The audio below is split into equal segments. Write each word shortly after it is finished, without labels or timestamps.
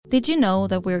Did you know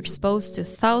that we're exposed to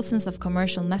thousands of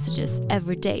commercial messages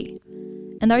every day?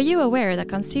 And are you aware that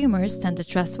consumers tend to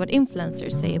trust what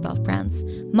influencers say about brands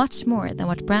much more than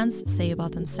what brands say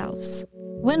about themselves?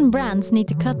 When brands need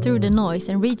to cut through the noise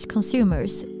and reach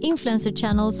consumers, influencer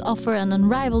channels offer an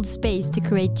unrivaled space to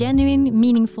create genuine,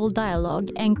 meaningful dialogue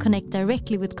and connect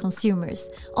directly with consumers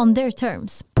on their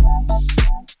terms.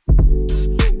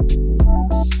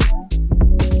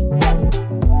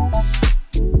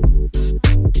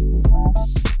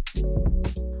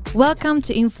 Welcome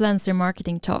to Influencer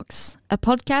Marketing Talks, a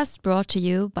podcast brought to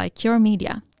you by Cure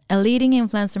Media, a leading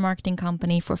influencer marketing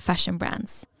company for fashion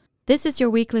brands. This is your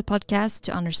weekly podcast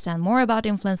to understand more about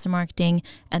influencer marketing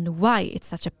and why it's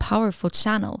such a powerful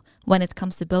channel when it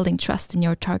comes to building trust in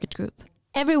your target group.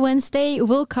 Every Wednesday,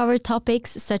 we'll cover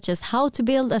topics such as how to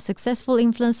build a successful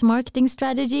influencer marketing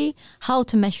strategy, how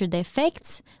to measure the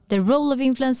effects, the role of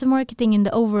influencer marketing in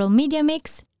the overall media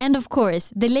mix, and of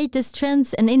course, the latest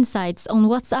trends and insights on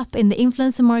what's up in the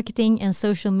influencer marketing and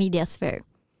social media sphere.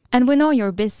 And we know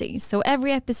you're busy, so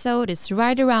every episode is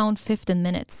right around 15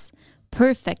 minutes.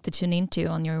 Perfect to tune into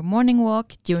on your morning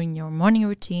walk, during your morning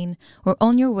routine, or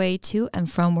on your way to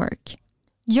and from work.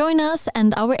 Join us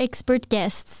and our expert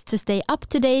guests to stay up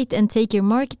to date and take your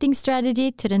marketing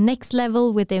strategy to the next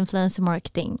level with influencer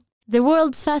marketing, the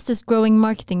world's fastest growing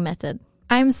marketing method.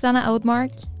 I'm Sanna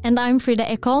Oudmark. And I'm Frida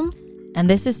Ekholm. And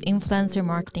this is Influencer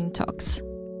Marketing Talks.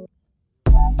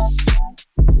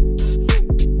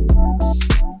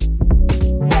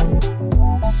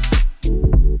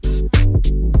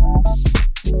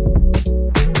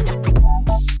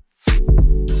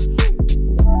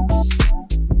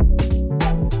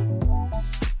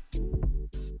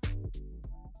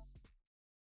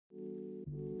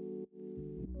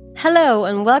 Hello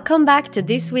and welcome back to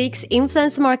this week's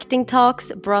Influencer Marketing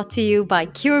Talks, brought to you by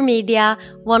Cure Media,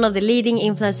 one of the leading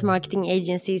influencer marketing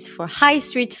agencies for high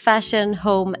street fashion,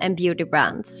 home and beauty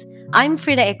brands. I'm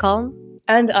Frida Ekholm.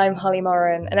 And I'm Holly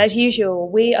Moran. And as usual,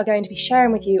 we are going to be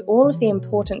sharing with you all of the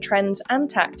important trends and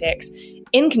tactics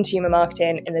in consumer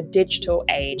marketing in the digital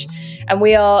age. And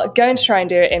we are going to try and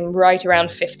do it in right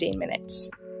around 15 minutes.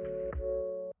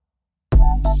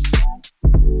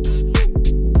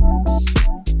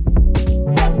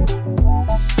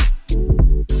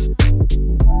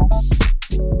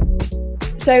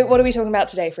 So what are we talking about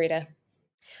today, Frida?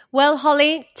 Well,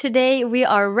 Holly, today we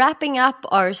are wrapping up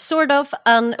our sort of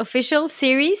unofficial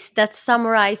series that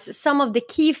summarize some of the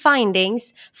key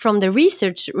findings from the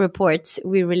research reports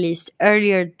we released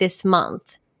earlier this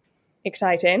month.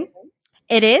 Exciting.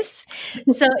 It is.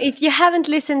 So if you haven't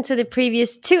listened to the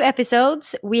previous 2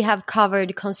 episodes, we have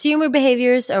covered consumer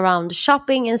behaviors around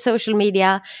shopping and social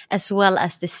media, as well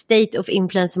as the state of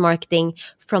influencer marketing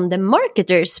from the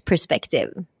marketer's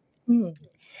perspective.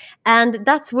 And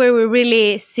that's where we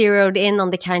really zeroed in on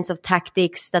the kinds of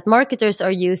tactics that marketers are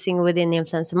using within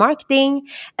influencer marketing,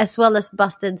 as well as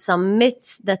busted some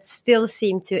myths that still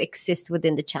seem to exist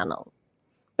within the channel.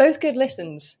 Both good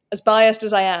listens. As biased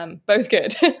as I am, both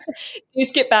good. Do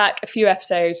skip back a few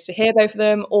episodes to hear both of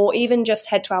them, or even just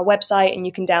head to our website and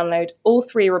you can download all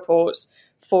 3 reports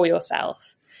for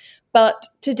yourself. But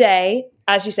today,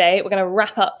 as you say, we're going to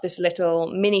wrap up this little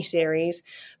mini-series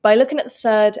by looking at the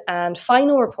third and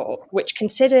final report, which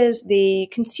considers the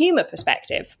consumer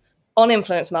perspective on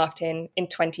influence marketing in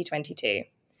 2022.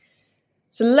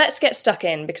 So let's get stuck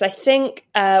in, because I think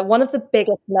one of the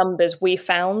biggest numbers we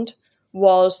found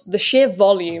was the sheer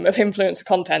volume of influencer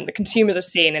content that consumers are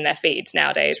seeing in their feeds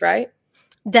nowadays, right?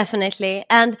 Definitely.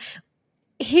 And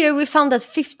here we found that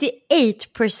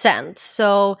 58%,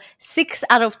 so 6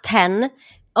 out of 10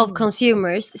 of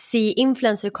consumers see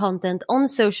influencer content on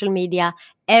social media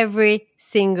every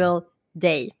single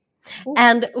day. Ooh.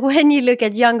 And when you look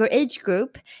at younger age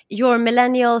group, your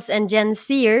millennials and Gen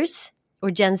Zers or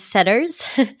Gen Setters,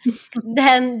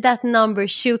 then that number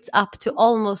shoots up to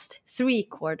almost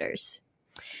 3/4.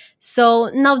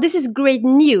 So now this is great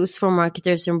news for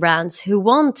marketers and brands who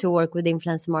want to work with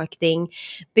influencer marketing,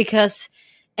 because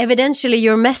evidently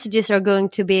your messages are going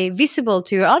to be visible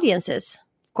to your audiences,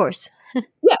 of course.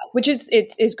 Yeah, which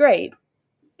is great.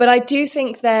 But I do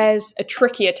think there's a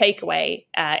trickier takeaway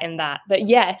in that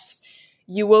yes,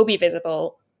 you will be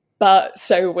visible, but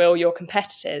so will your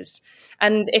competitors.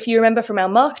 And if you remember from our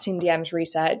marketing DMs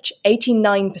research,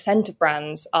 89% of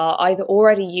brands are either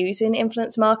already using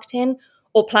influencer marketing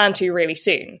or plan to really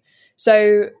soon.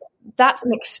 So that's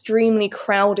an extremely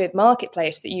crowded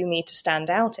marketplace that you need to stand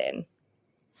out in.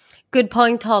 Good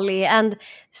point, Holly. And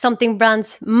something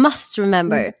brands must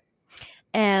remember.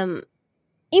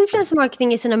 influence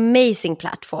marketing is an amazing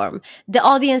platform. The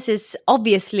audience is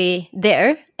obviously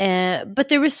there, but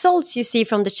the results you see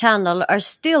from the channel are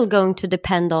still going to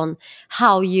depend on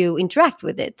how you interact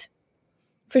with it.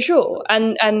 For sure.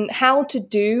 And how to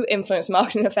do influence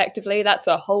marketing effectively, that's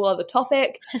a whole other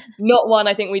topic. Not one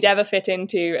I think we'd ever fit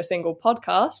into a single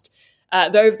podcast.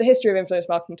 Though over the history of influence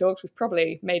marketing talks, we've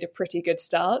probably made a pretty good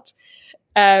start.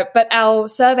 But our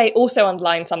survey also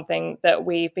underlined something that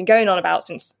we've been going on about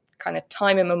since kind of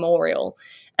time immemorial.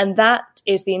 And that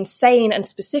is the insane and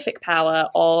specific power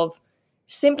of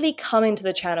simply coming to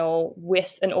the channel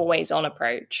with an always-on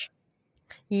approach.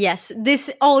 Yes, this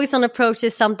always-on approach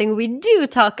is something we do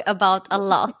talk about a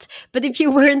lot. But if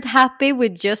you weren't happy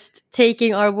with just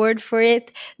taking our word for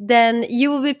it, then you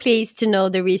will be pleased to know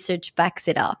the research backs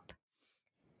it up.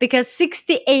 Because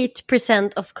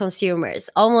 68% of consumers,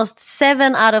 almost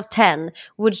 7 out of 10,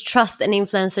 would trust an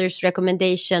influencer's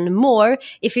recommendation more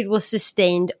if it was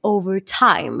sustained over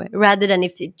time, rather than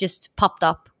if it just popped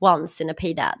up once in a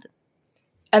paid ad.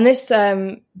 And this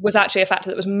was actually a factor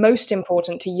that was most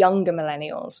important to younger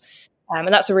millennials. And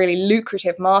that's a really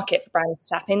lucrative market for brands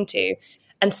to tap into.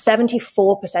 And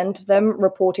 74% of them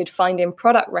reported finding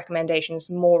product recommendations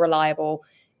more reliable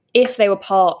if they were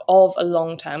part of a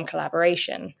long-term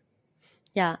collaboration.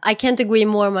 Yeah, I can't agree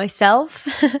more myself.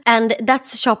 And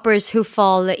that's shoppers who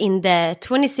fall in the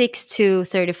 26 to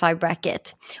 35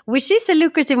 bracket, which is a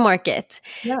lucrative market.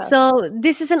 Yeah. So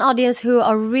this is an audience who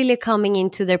are really coming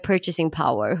into their purchasing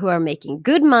power, who are making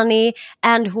good money,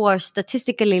 and who are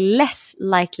statistically less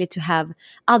likely to have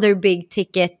other big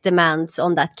ticket demands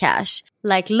on that cash,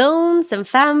 like loans and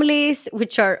families,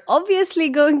 which are obviously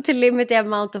going to limit the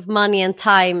amount of money and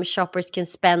time shoppers can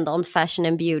spend on fashion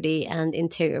and beauty and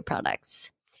interior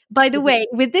products. By the way,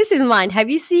 with this in mind, have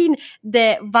you seen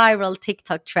the viral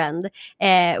TikTok trend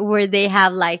where they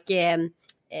have like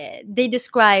they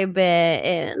describe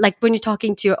like when you're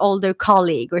talking to your older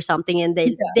colleague or something, and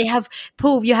they have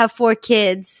proof you have 4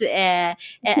 kids and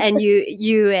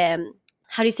you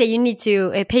how do you say, you need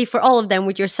to pay for all of them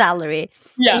with your salary.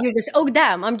 Yeah. And you're just, oh,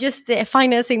 damn, I'm just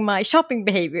financing my shopping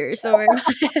behaviors or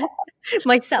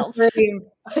myself. Dream.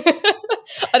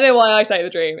 I don't know why I say the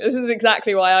dream. This is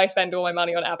exactly why I spend all my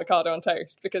money on avocado on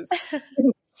toast, because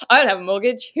I don't have a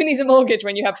mortgage. Who needs a mortgage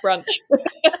when you have brunch?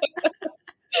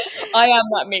 I am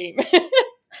that meme.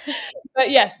 But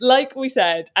yes, like we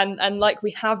said, and like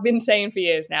we have been saying for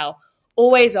years now,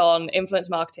 always on influence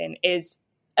marketing is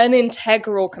an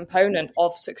integral component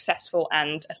of successful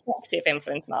and effective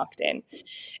influence marketing.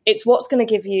 It's what's going to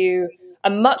give you a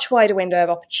much wider window of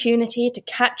opportunity to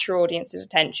catch your audience's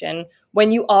attention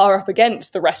when you are up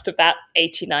against the rest of that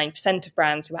 89% of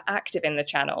brands who are active in the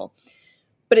channel.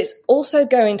 But it's also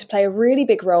going to play a really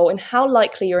big role in how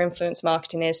likely your influence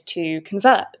marketing is to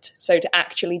convert, so to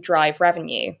actually drive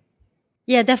revenue.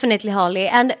 Yeah, definitely, Holly.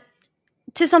 And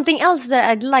to something else that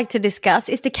I'd like to discuss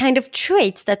is the kind of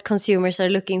traits that consumers are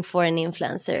looking for in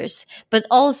influencers, but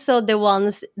also the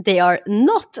ones they are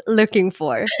not looking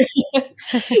for.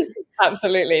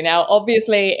 Absolutely. Now,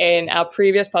 obviously, in our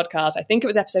previous podcast, I think it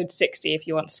was episode 60, if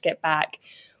you want to skip back,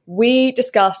 we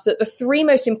discussed that the 3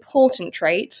 most important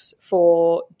traits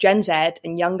for Gen Z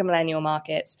and younger millennial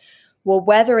markets were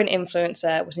whether an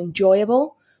influencer was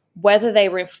enjoyable, whether they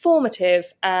were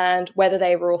informative, and whether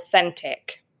they were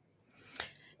authentic.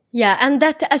 Yeah, and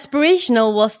that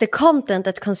aspirational was the content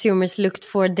that consumers looked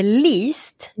for the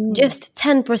least. Just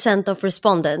 10% of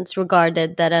respondents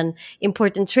regarded that an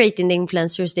important trait in the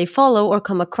influencers they follow or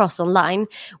come across online,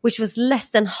 which was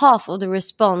less than half of the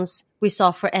response we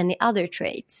saw for any other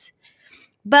traits.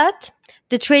 But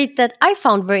the trait that I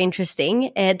found very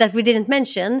interesting, that we didn't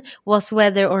mention, was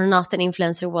whether or not an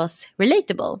influencer was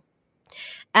relatable.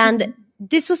 And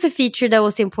this was a feature that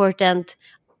was important,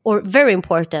 or very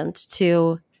important,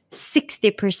 to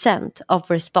 60% of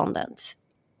respondents.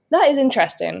 That is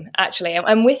interesting, actually.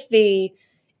 And with the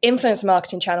influencer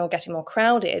marketing channel getting more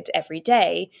crowded every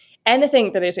day,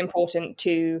 anything that is important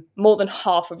to more than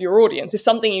half of your audience is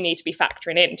something you need to be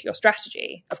factoring into your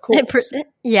strategy, of course.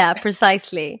 Yeah,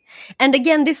 precisely. And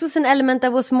again, this was an element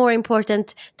that was more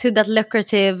important to that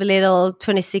lucrative little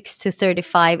 26 to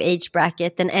 35 age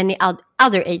bracket than any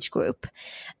other age group.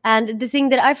 And the thing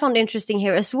that I found interesting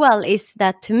here as well is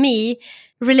that, to me,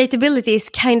 relatability is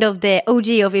kind of the OG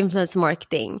of influence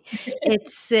marketing.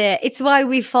 It's why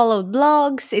we followed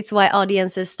blogs. It's why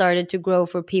audiences started to grow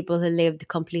for people who lived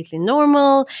completely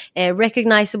normal,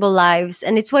 recognizable lives.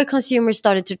 And it's why consumers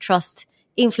started to trust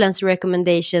influencer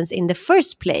recommendations in the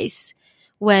first place,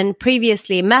 when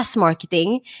previously mass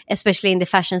marketing, especially in the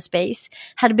fashion space,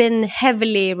 had been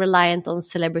heavily reliant on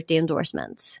celebrity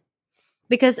endorsements.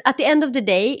 Because at the end of the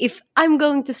day, if I'm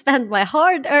going to spend my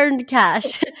hard-earned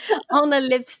cash on a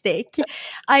lipstick,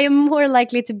 I am more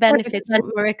likely to benefit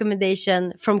from a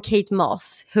recommendation from Kate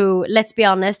Moss, who, let's be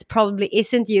honest, probably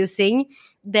isn't using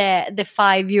the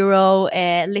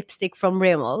 €5 lipstick from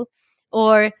Rimmel.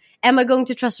 Or am I going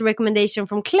to trust a recommendation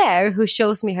from Claire, who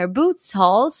shows me her Boots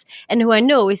hauls and who I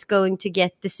know is going to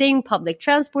get the same public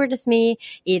transport as me,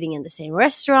 eating in the same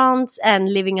restaurants,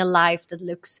 and living a life that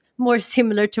looks more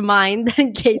similar to mine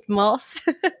than Kate Moss?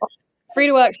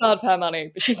 Frida works hard for her money,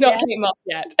 but she's not Kate Moss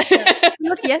yet.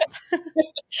 Not yet.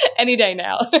 Any day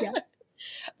now. Yeah.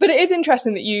 But it is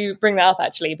interesting that you bring that up,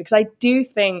 actually, because I do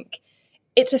think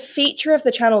it's a feature of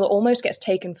the channel that almost gets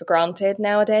taken for granted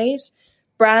nowadays.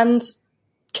 Brands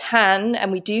can,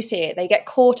 and we do see it, they get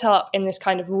caught up in this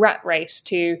kind of rat race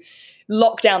to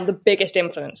lock down the biggest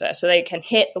influencer so they can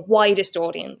hit the widest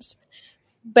audience.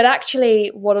 But actually,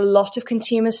 what a lot of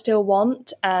consumers still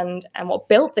want, and what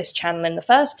built this channel in the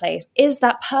first place, is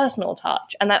that personal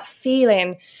touch and that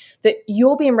feeling that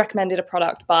you're being recommended a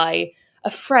product by a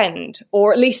friend,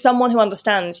 or at least someone who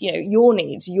understands, your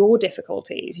needs, your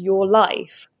difficulties, your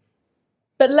life.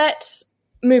 But let's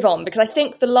move on, because I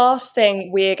think the last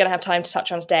thing we're going to have time to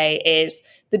touch on today is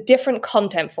the different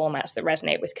content formats that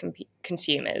resonate with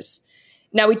consumers.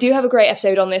 Now, we do have a great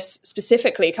episode on this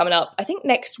specifically coming up, I think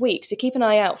next week, so keep an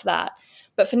eye out for that.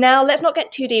 But for now, let's not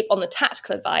get too deep on the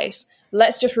tactical advice.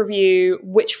 Let's just review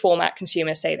which format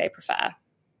consumers say they prefer.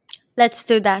 Let's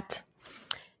do that.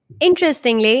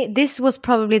 Interestingly, this was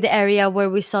probably the area where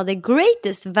we saw the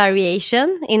greatest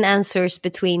variation in answers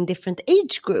between different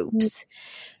age groups.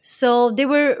 So there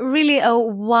were really a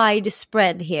wide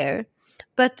spread here.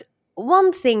 But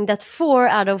one thing that 4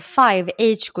 out of 5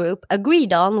 age group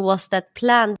agreed on was that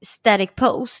planned static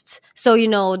posts, so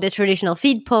the traditional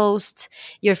feed posts,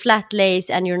 your flat lays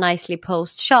and your nicely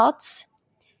posed shots,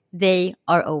 they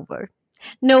are over.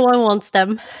 No one wants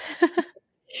them.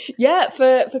 Yeah,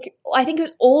 for I think it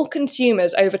was all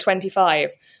consumers over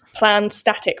 25, planned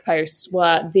static posts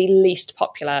were the least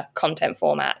popular content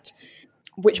format,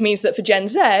 which means that for Gen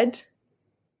Z,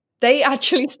 they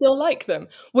actually still like them,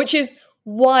 which is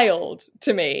wild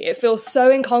to me. It feels so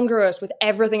incongruous with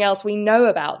everything else we know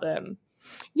about them.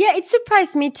 Yeah, it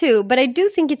surprised me too, but I do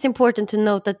think it's important to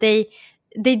note that they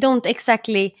don't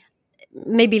exactly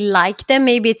maybe like them.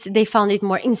 Maybe they found it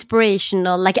more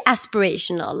inspirational, like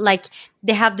aspirational, like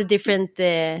they have the different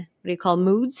what do you call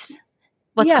moods,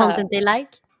 what content they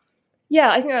like.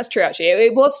 Yeah, I think that's true, actually.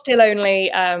 It was still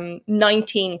only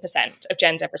 19% of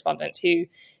Gen Z respondents who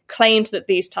claimed that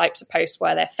these types of posts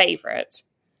were their favorite.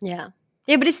 Yeah,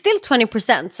 but it's still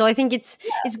 20%. So I think it's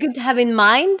good to have in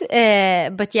mind.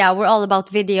 But yeah, we're all about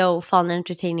video, fun,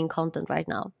 entertaining content right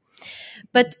now.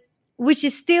 But which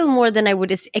is still more than I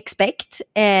would expect,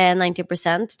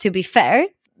 19%, to be fair.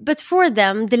 But for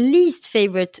them, the least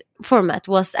favorite format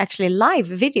was actually live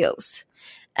videos.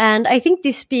 And I think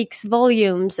this speaks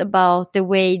volumes about the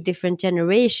way different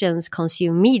generations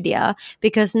consume media,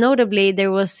 because notably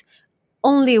there was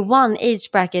only one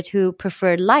age bracket who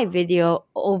preferred live video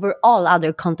over all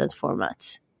other content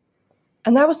formats.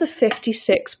 And that was the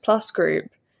 56 plus group,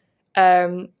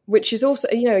 which is also,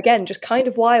 again, just kind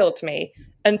of wild to me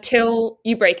until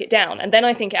you break it down. And then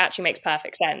I think it actually makes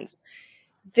perfect sense.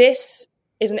 This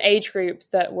is an age group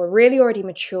that were really already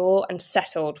mature and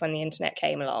settled when the internet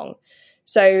came along.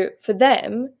 So for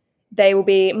them, they will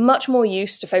be much more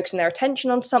used to focusing their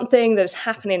attention on something that is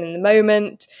happening in the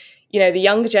moment. The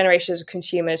younger generations of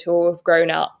consumers who have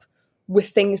grown up with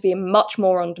things being much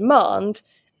more on demand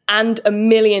and a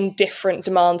million different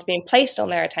demands being placed on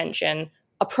their attention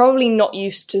are probably not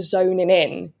used to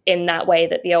zoning in that way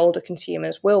that the older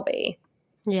consumers will be.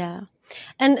 Yeah.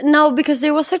 And now, because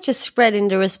there was such a spread in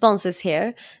the responses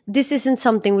here, this isn't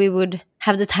something we would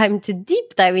have the time to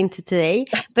deep dive into today.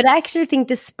 But I actually think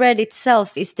the spread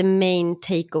itself is the main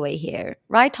takeaway here.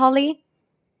 Right, Holly?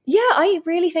 Yeah, I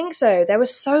really think so. There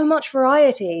was so much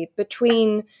variety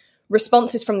between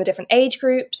responses from the different age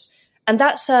groups. And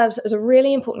that serves as a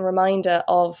really important reminder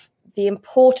of the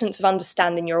importance of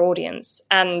understanding your audience.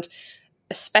 And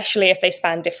especially if they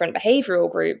span different behavioral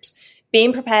groups,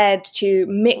 being prepared to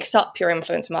mix up your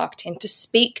influencer marketing to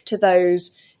speak to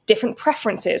those different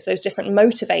preferences, those different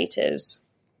motivators.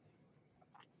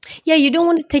 Yeah, you don't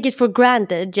want to take it for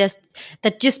granted, just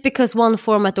that just because one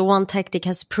format or one tactic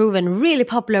has proven really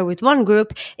popular with one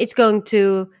group, it's going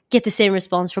to get the same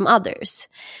response from others.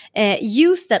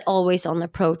 Use that always-on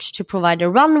approach to provide a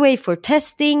runway for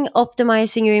testing,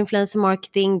 optimizing your influencer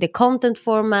marketing, the content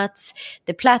formats,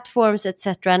 the platforms,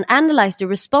 etc., and analyze the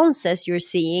responses you're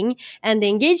seeing and the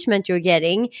engagement you're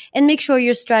getting, and make sure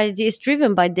your strategy is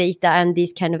driven by data and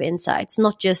these kind of insights,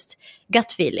 not just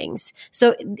gut feelings.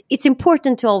 So it's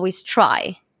important to always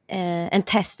try and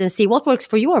test and see what works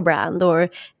for your brand or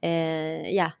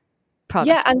product.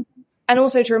 Yeah, and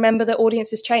also to remember that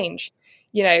audiences change.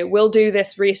 You know, we'll do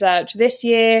this research this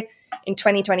year, in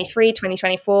 2023,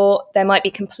 2024, there might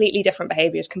be completely different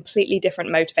behaviors, completely different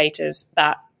motivators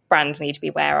that brands need to be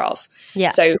aware of.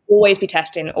 Yeah. So always be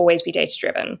testing, always be data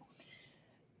driven.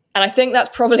 And I think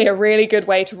that's probably a really good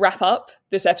way to wrap up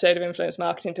this episode of Influence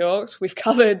Marketing Talks. We've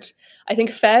covered, I think,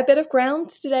 a fair bit of ground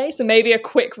today. So maybe a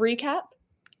quick recap.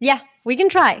 Yeah, we can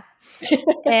try.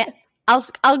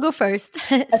 I'll go first.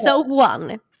 Okay. So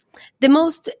 1, the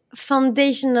most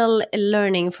foundational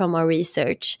learning from our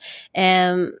research.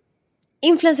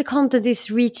 Influencer content is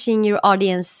reaching your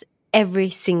audience every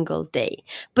single day.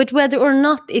 But whether or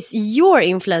not it's your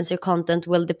influencer content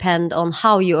will depend on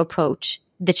how you approach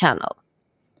the channel.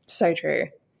 So true.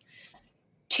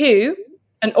 2,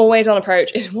 an always-on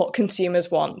approach is what consumers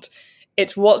want.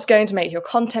 It's what's going to make your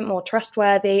content more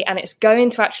trustworthy, and it's going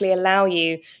to actually allow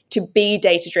you to be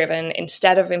data-driven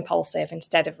instead of impulsive,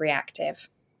 instead of reactive.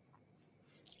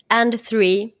 And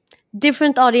 3,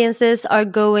 different audiences are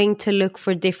going to look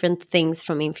for different things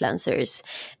from influencers.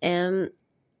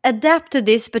 Adapt to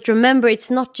this, but remember, it's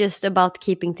not just about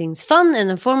keeping things fun and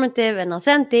informative and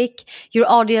authentic. Your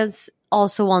audience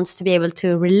also wants to be able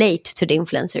to relate to the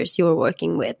influencers you're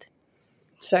working with.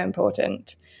 So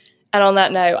important. And on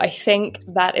that note, I think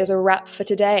that is a wrap for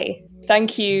today.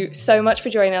 Thank you so much for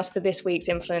joining us for this week's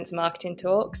Influence Marketing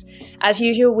Talks. As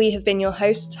usual, we have been your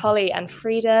hosts, Holly and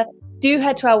Frida. Do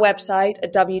head to our website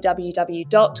at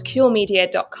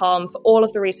www.curemedia.com for all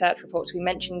of the research reports we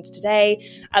mentioned today,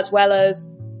 as well as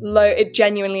it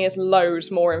genuinely is loads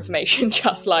more information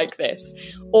just like this.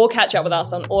 Or catch up with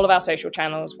us on all of our social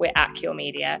channels. We're at Cure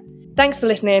Media. Thanks for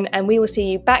listening, and we will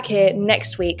see you back here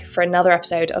next week for another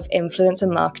episode of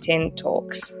Influencer Marketing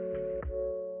Talks.